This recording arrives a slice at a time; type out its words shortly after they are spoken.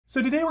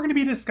So today we're going to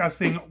be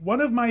discussing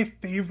one of my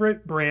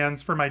favorite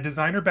brands for my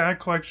designer bag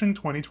collection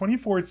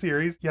 2024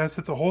 series. Yes,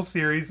 it's a whole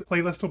series.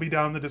 Playlist will be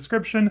down in the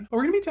description. But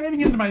we're going to be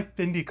diving into my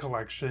Fendi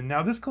collection.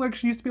 Now this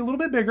collection used to be a little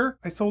bit bigger.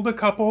 I sold a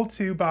couple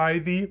to buy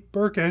the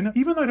Birkin.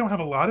 Even though I don't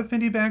have a lot of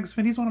Fendi bags,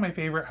 Fendi's one of my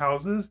favorite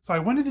houses. So I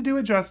wanted to do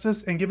it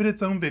justice and give it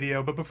its own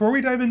video. But before we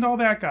dive into all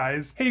that,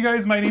 guys, hey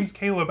guys, my name's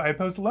Caleb. I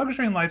post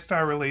luxury and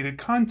lifestyle related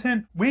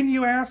content. When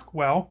you ask,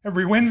 well,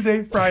 every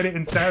Wednesday, Friday,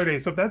 and Saturday.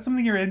 So if that's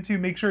something you're into,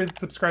 make sure to hit the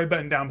subscribe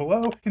button down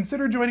below.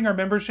 Consider joining our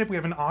membership. We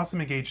have an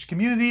awesome engaged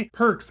community,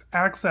 perks,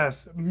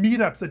 access,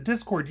 meetups, a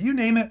Discord, you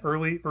name it,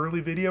 early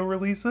video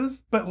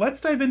releases. But let's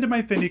dive into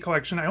my Fendi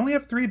collection. I only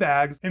have 3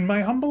 bags. In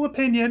my humble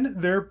opinion,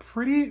 they're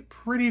pretty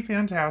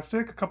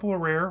fantastic. A couple are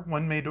rare,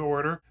 one made to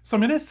order. So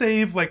I'm gonna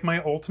save like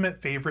my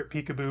ultimate favorite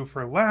peekaboo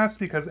for last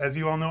because as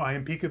you all know, I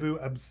am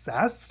peekaboo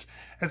obsessed.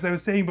 As I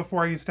was saying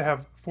before, I used to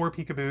have 4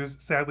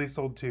 peekaboos, sadly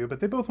sold 2, but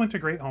they both went to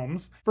great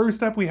homes.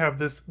 First up, we have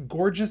this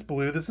gorgeous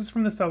blue. This is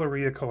from the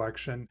Selleria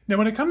collection. Now,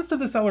 when it comes to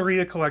the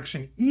Selleria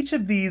collection, each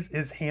of these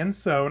is hand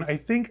sewn. I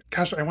think,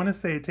 gosh, I want to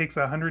say it takes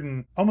 100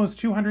 and almost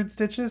 200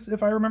 stitches,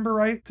 if I remember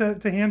right, to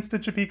hand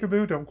stitch a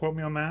peekaboo. Don't quote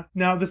me on that.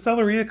 Now, the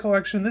Selleria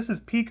collection, this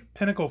is Peak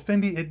Pinnacle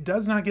Fendi. It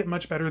does not get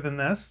much better than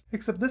this,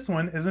 except this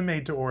one is a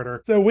made to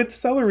order. So with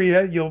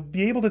Selleria, you'll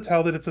be able to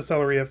tell that it's a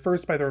Selleria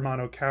first by the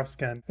Romano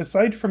calfskin.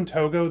 Aside from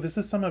Togo, this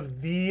is some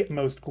of the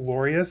most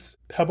glorious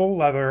pebble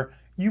leather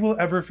you will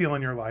ever feel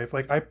in your life.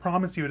 Like, I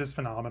promise you it is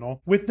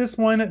phenomenal. With this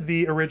one,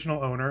 the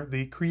original owner,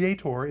 the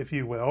creator, if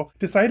you will,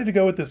 decided to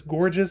go with this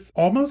gorgeous,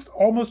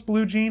 almost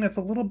blue jean. It's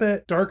a little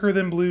bit darker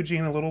than blue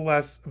jean, a little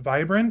less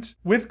vibrant.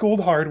 With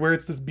gold hardware,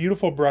 it's this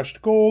beautiful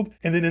brushed gold.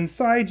 And then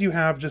inside you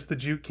have just the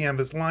jute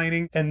canvas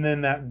lining. And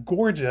then that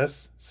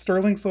gorgeous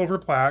sterling silver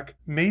plaque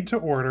made to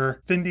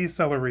order Fendi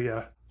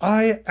Selleria.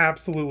 I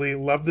absolutely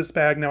love this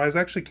bag. Now, I was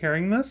actually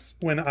carrying this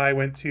when I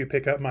went to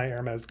pick up my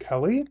Hermès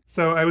Kelly.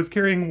 So I was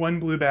carrying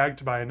one blue bag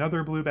to buy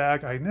another blue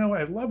bag. I know,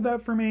 I love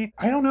that for me.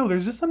 I don't know,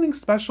 there's just something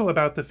special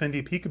about the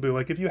Fendi Peekaboo.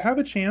 Like, if you have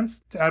a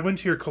chance to add one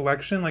to your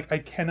collection, like, I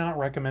cannot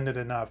recommend it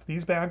enough.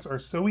 These bags are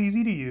so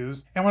easy to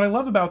use. And what I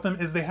love about them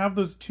is they have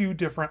those 2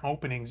 different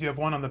openings. You have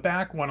one on the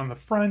back, one on the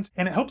front,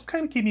 and it helps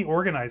kind of keep me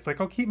organized. Like,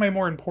 I'll keep my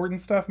more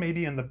important stuff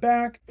maybe in the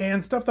back,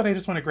 and stuff that I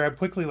just want to grab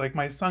quickly, like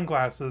my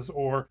sunglasses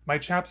or my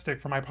chapstick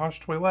for my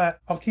posh toilette,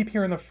 I'll keep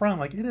here in the front.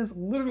 Like, it is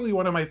literally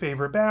one of my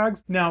favorite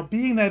bags. Now,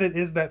 being that it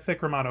is that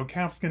thick Romano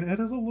calfskin, it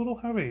is a little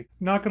heavy.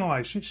 Not gonna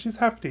lie, she's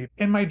hefty.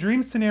 In my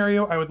dream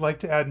scenario, I would like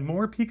to add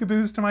more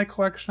peekaboos to my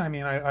collection. I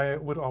mean, I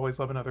would always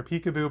love another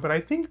peekaboo, but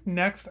I think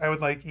next I would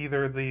like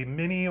either the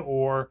mini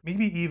or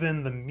maybe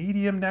even the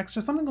medium next,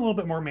 just something a little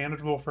bit more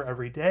manageable for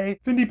every day.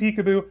 Fendi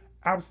Peekaboo,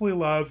 absolutely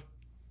love.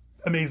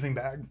 Amazing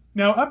bag.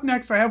 Now up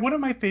next, I have one of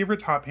my favorite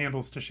top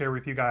handles to share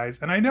with you guys,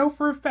 and I know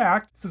for a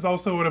fact this is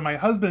also one of my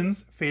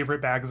husband's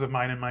favorite bags of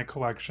mine in my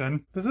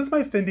collection. This is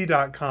my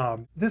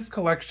Fendi.com. This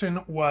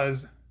collection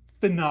was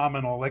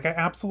phenomenal. Like, I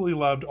absolutely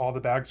loved all the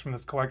bags from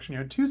this collection. You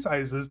had 2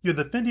 sizes. You had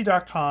the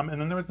Fendi.com, and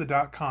then there was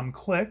the .com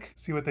click.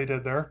 See what they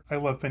did there? I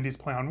love Fendi's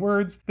play on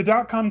words.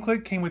 The .com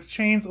click came with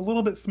chains, a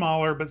little bit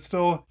smaller, but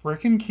still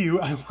freaking cute.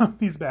 I love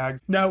these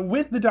bags. Now,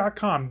 with the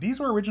 .com, these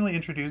were originally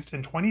introduced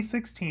in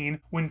 2016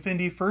 when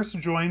Fendi first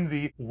joined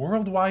the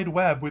World Wide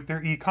Web with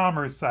their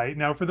e-commerce site.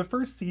 Now, for the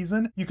first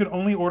season, you could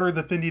only order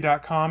the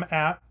Fendi.com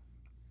at,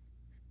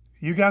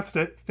 you guessed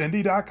it,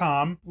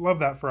 Fendi.com. Love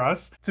that for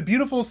us. It's a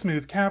beautiful,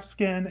 smooth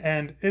calfskin,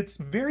 and it's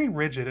very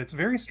rigid. It's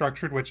very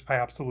structured, which I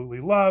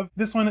absolutely love.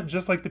 This one,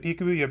 just like the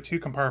Peekaboo, you have 2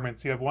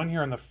 compartments. You have one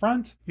here on the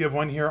front, you have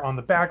one here on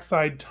the back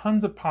side,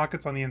 tons of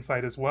pockets on the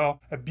inside as well.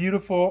 A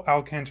beautiful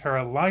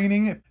Alcantara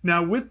lining.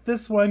 Now, with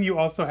this one, you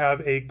also have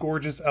a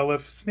gorgeous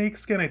elif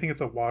snakeskin. I think it's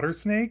a water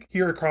snake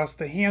here across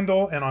the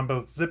handle and on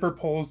both zipper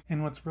pulls.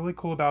 And what's really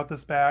cool about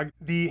this bag,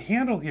 the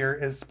handle here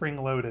is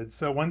spring-loaded.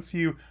 So once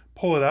you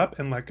pull it up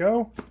and let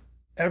go,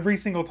 every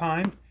single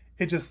time,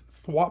 it just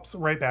thwops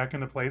right back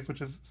into place, which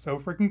is so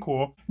freaking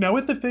cool. Now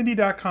with the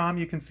Fendi.com,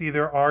 you can see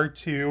there are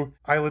 2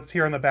 eyelets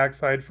here on the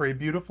backside for a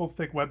beautiful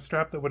thick web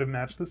strap that would have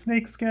matched the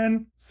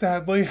snakeskin.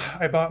 Sadly,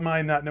 I bought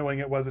mine not knowing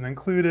it wasn't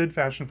included.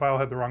 Fashion File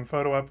had the wrong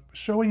photo up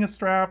showing a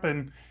strap,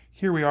 and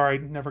here we are. I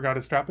never got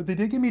a strap, but they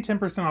did give me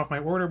 10% off my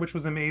order, which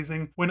was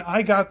amazing. When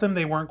I got them,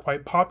 they weren't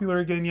quite popular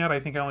again yet. I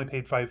think I only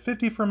paid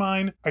 $5.50 for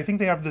mine. I think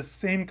they have the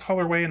same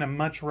colorway in a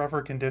much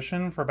rougher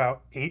condition for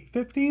about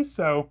 $8.50.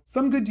 So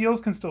some good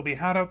deals can still be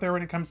had out there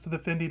when it comes to the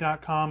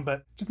Fendi.com,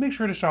 but just make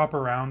sure to shop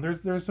around.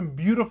 There's some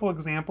beautiful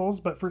examples,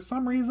 but for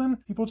some reason,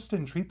 people just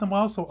didn't treat them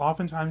well. So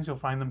oftentimes you'll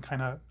find them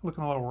kind of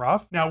looking a little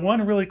rough. Now,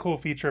 one really cool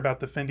feature about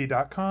the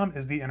Fendi.com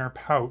is the inner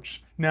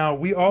pouch. Now,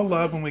 we all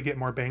love when we get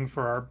more bang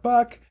for our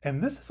buck,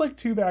 and this is like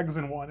 2 bags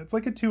in one. It's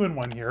like a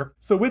 2-in-1 here.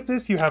 So with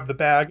this, you have the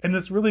bag and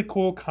this really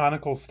cool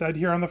conical stud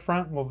here on the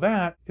front. Well,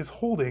 that is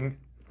holding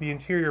the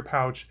interior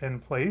pouch in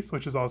place,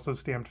 which is also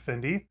stamped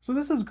Fendi. So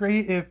this is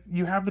great if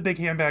you have the big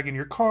handbag in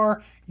your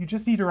car, you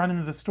just need to run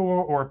into the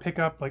store or pick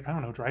up, like, I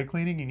don't know, dry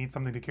cleaning, you need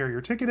something to carry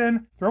your ticket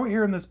in, throw it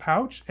here in this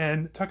pouch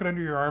and tuck it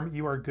under your arm,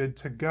 you are good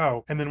to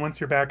go. And then once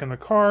you're back in the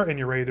car and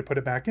you're ready to put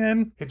it back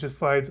in, it just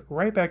slides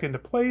right back into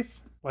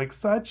place like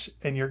such,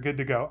 and you're good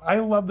to go. I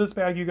love this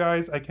bag, you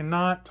guys. I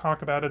cannot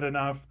talk about it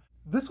enough.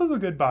 This was a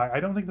good buy. I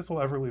don't think this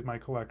will ever leave my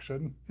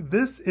collection.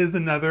 This is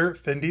another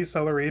Fendi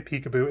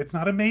Peeakaboo. It's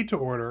not a made to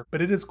order,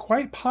 but it is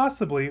quite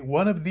possibly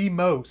one of the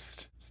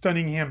most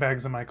stunning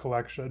handbags in my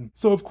collection.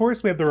 So of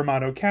course we have the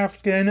Romano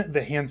calfskin,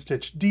 the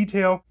hand-stitched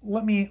detail.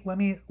 Let me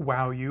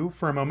wow you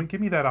for a moment. Give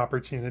me that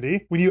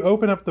opportunity. When you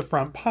open up the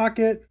front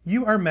pocket,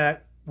 you are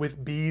met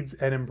with beads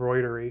and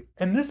embroidery.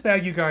 And this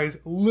bag, you guys,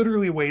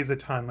 literally weighs a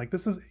ton. Like,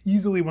 this is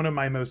easily one of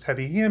my most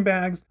heavy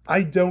handbags.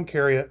 I don't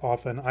carry it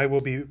often. I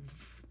will be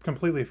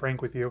completely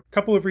frank with you. A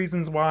couple of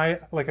reasons why.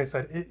 Like I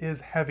said, it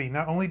is heavy.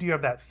 Not only do you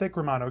have that thick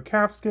Romano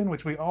calfskin,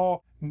 which we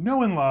all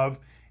know and love,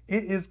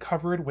 it is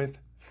covered with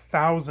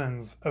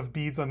thousands of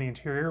beads on the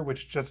interior,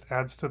 which just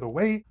adds to the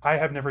weight. I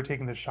have never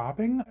taken this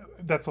shopping.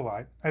 That's a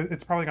lie.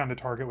 It's probably gone to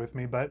Target with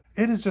me, but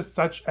it is just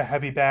such a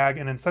heavy bag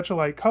and in such a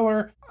light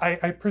color.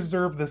 I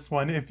preserve this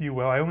one, if you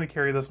will. I only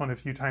carry this one a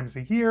few times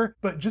a year,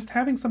 but just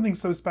having something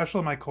so special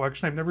in my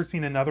collection, I've never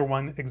seen another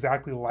one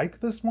exactly like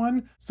this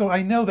one. So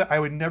I know that I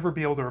would never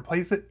be able to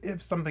replace it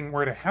if something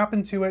were to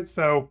happen to it.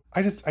 So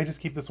I just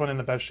keep this one in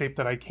the best shape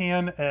that I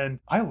can. And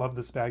I love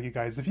this bag, you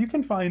guys. If you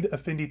can find a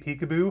Fendi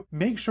Peeakaboo,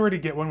 make sure to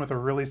get one with a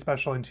really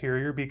special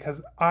interior,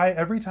 because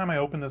every time I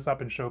open this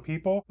up and show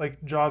people,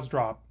 like, jaws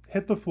drop,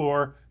 hit the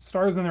floor,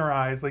 stars in their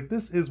eyes. Like,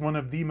 this is one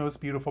of the most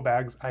beautiful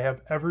bags I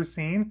have ever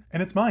seen,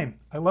 and it's mine.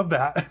 I love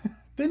that.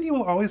 Fendi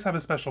will always have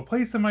a special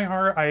place in my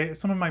heart.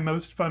 Some of my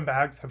most fun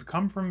bags have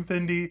come from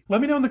Fendi.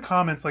 Let me know in the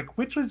comments, like,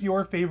 which was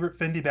your favorite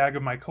Fendi bag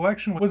of my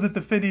collection? Was it the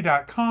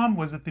Fendi.com?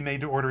 Was it the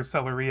made-to-order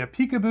Selleria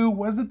Peekaboo?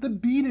 Was it the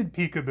beaded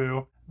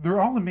Peekaboo?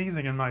 They're all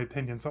amazing in my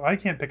opinion, so I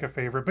can't pick a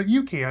favorite, but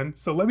you can,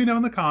 so let me know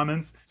in the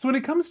comments. So when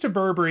it comes to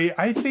Burberry,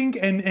 I think,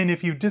 and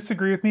if you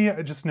disagree with me,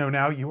 just know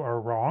now you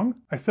are wrong.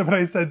 I said what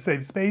I said,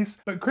 save space.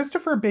 But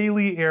Christopher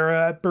Bailey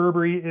era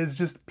Burberry is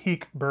just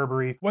peak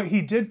Burberry. What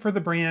he did for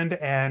the brand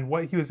and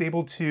what he was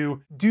able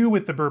to do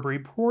with the Burberry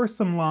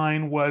Poursome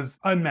line was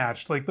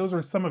unmatched. Like, those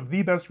are some of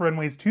the best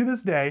runways to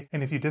this day,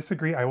 and if you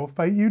disagree, I will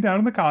fight you down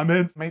in the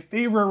comments. My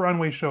favorite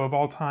runway show of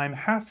all time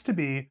has to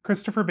be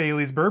Christopher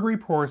Bailey's Burberry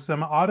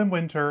Poursome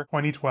Autumn-Winter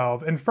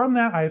 2012, and from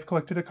that I have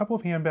collected a couple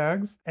of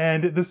handbags,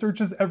 and the search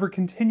is ever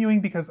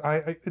continuing because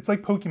it's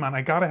like Pokemon,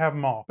 I gotta have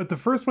them all. But the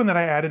first one that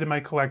I added in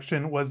my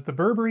collection was the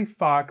Burberry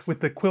Fox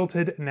with the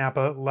quilted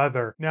Napa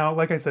leather. Now,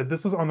 like I said,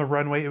 this was on the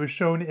runway. It was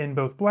shown in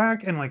both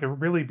black and like a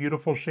really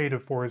beautiful shade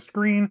of forest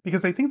green,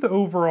 because I think the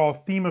overall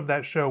theme of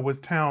that show was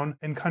town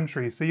and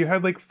country. So you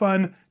had like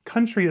fun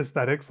country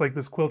aesthetics, like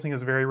this quilting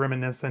is very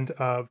reminiscent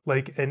of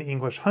like an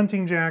English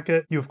hunting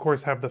jacket. You of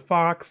course have the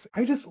fox.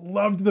 I just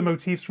loved the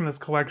motifs from this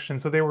collection.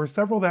 So there were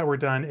several that were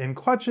done in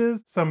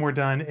clutches, some were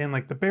done in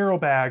like the barrel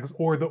bags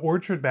or the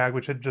orchard bag,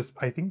 which had just,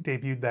 I think,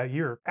 debuted that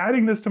year.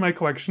 Adding this to my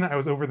collection, I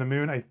was over the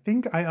moon. I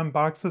think I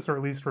unboxed this, or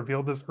at least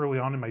revealed this early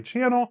on in my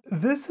channel.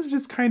 This has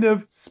just kind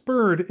of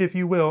spurred, if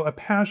you will, a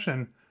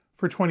passion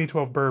for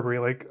 2012 Burberry.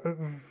 Like,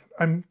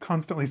 I'm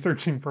constantly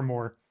searching for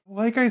more.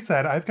 Like I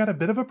said, I've got a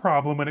bit of a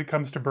problem when it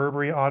comes to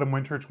Burberry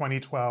Autumn-Winter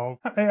 2012.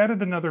 I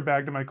added another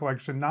bag to my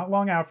collection not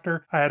long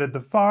after. I added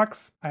the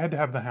fox. I had to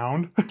have the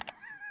hound.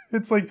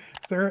 It's like,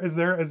 is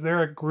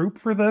there a group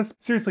for this?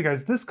 Seriously,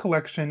 guys, this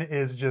collection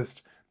is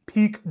just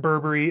peak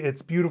Burberry.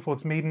 It's beautiful.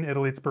 It's made in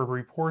Italy. It's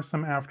Burberry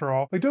Poursome after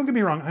all. Like, don't get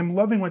me wrong, I'm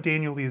loving what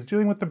Daniel Lee is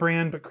doing with the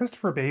brand, but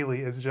Christopher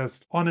Bailey is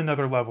just on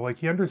another level. Like,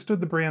 he understood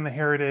the brand, the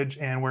heritage,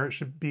 and where it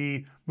should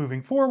be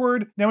moving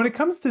forward. Now, when it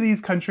comes to these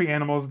country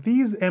animals,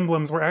 these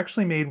emblems were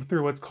actually made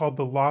through what's called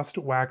the lost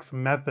wax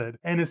method.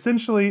 And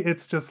essentially,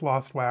 it's just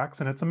lost wax,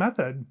 and it's a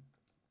method.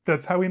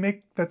 That's how he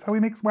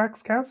makes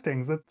wax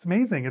castings. It's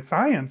amazing. It's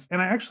science.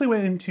 And I actually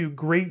went into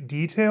great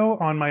detail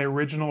on my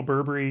original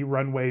Burberry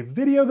runway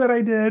video that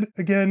I did.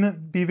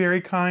 Again, be very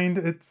kind.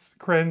 It's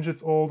cringe.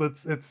 It's old.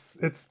 It's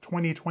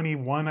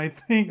 2021, I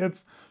think.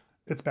 It's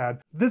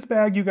bad. This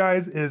bag, you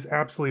guys, is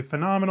absolutely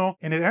phenomenal,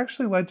 and it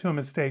actually led to a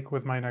mistake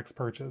with my next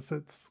purchase.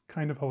 It's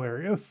kind of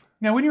hilarious.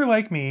 Now, when you're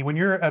like me, when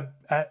you're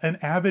an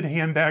avid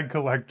handbag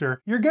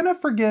collector, you're gonna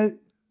forget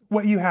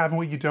what you have and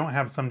what you don't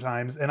have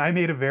sometimes, and I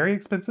made a very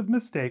expensive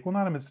mistake. Well,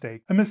 not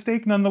a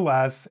mistake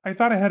nonetheless. I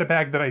thought I had a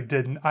bag that I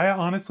didn't. I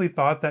honestly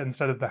thought that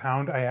instead of the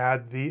hound, I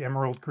had the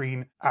emerald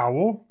green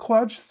owl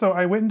clutch. So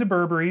I went into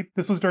Burberry.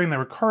 This was during the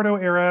Ricardo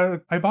era.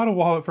 I bought a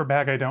wallet for a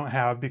bag I don't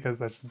have because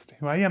that's just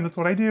who I am. That's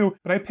what I do.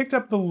 But I picked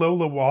up the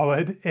Lola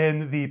wallet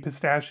in the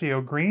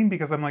pistachio green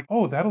because I'm like,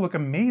 oh, that'll look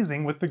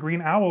amazing with the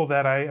green owl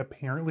that I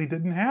apparently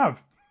didn't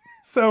have.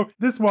 So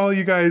this wallet,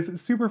 you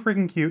guys, super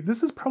freaking cute.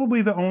 This is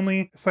probably the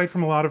only, aside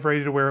from a lot of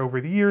ready to wear over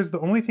the years, the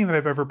only thing that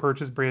I've ever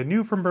purchased brand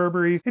new from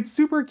Burberry. It's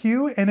super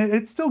cute, and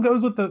it still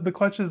goes with the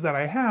clutches that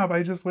I have.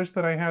 I just wish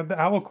that I had the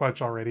owl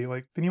clutch already.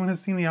 Like, if anyone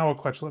has seen the owl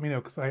clutch, let me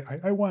know, because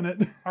I want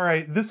it. All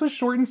right, this was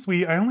short and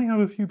sweet. I only have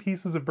a few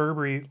pieces of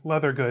Burberry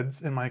leather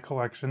goods in my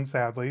collection,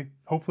 sadly.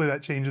 Hopefully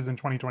that changes in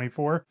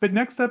 2024. But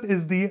next up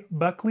is the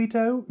Buckley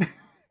tote.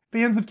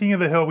 Fans of King of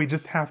the Hill, we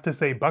just have to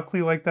say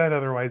Buckley like that,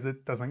 otherwise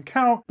it doesn't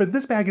count. But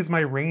this bag is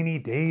my rainy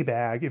day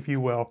bag, if you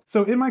will.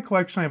 So in my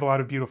collection, I have a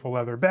lot of beautiful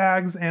leather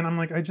bags, and I'm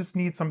like, I just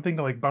need something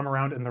to like bum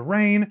around in the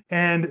rain.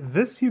 And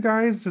this, you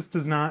guys, just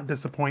does not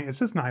disappoint. It's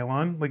just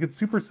nylon, like it's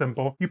super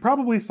simple. You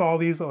probably saw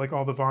these at like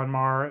all the Von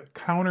Maur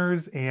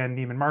counters and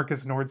Neiman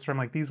Marcus, Nordstrom,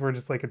 like these were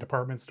just like a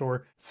department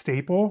store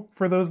staple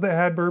for those that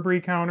had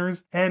Burberry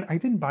counters. And I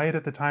didn't buy it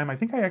at the time. I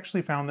think I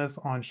actually found this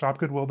on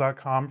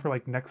shopgoodwill.com for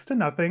like next to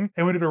nothing.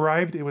 And when it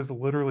arrived, it was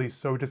literally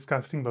so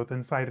disgusting both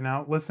inside and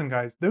out. Listen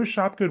guys, those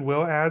Shop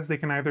Goodwill ads, they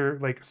can either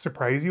like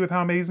surprise you with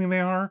how amazing they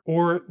are,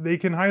 or they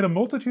can hide a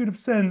multitude of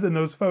sins in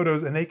those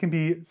photos and they can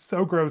be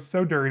so gross,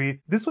 so dirty.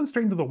 This went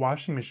straight into the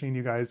washing machine,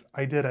 you guys.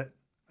 I did it.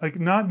 Like,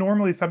 not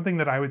normally something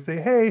that I would say,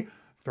 hey,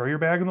 throw your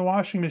bag in the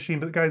washing machine.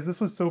 But guys, this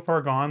was so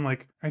far gone.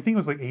 Like, I think it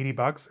was like 80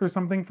 bucks or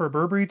something for a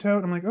Burberry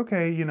tote. I'm like,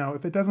 okay, you know,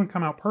 if it doesn't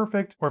come out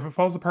perfect or if it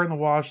falls apart in the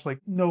wash, like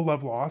no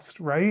love lost,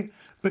 right?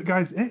 But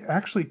guys, it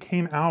actually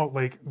came out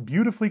like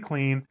beautifully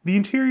clean. The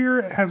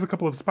interior has a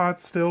couple of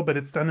spots still, but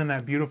it's done in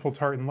that beautiful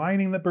tartan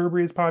lining that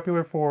Burberry is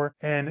popular for.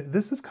 And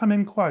this has come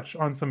in clutch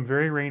on some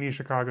very rainy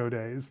Chicago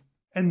days.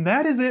 And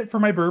that is it for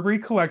my Burberry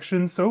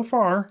collection so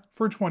far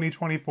for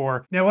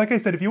 2024. Now, like I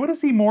said, if you want to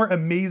see more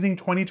amazing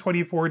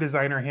 2024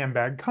 designer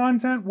handbag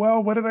content,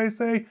 well, what did I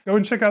say? Go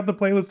and check out the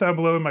playlist down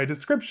below in my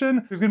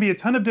description. There's going to be a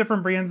ton of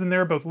different brands in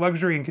there, both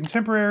luxury and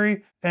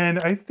contemporary. And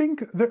I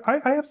think that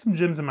I have some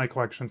gems in my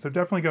collection, so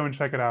definitely go and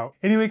check it out.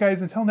 Anyway,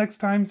 guys, until next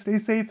time, stay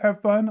safe,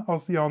 have fun. I'll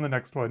see you all in the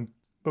next one.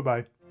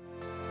 Bye-bye.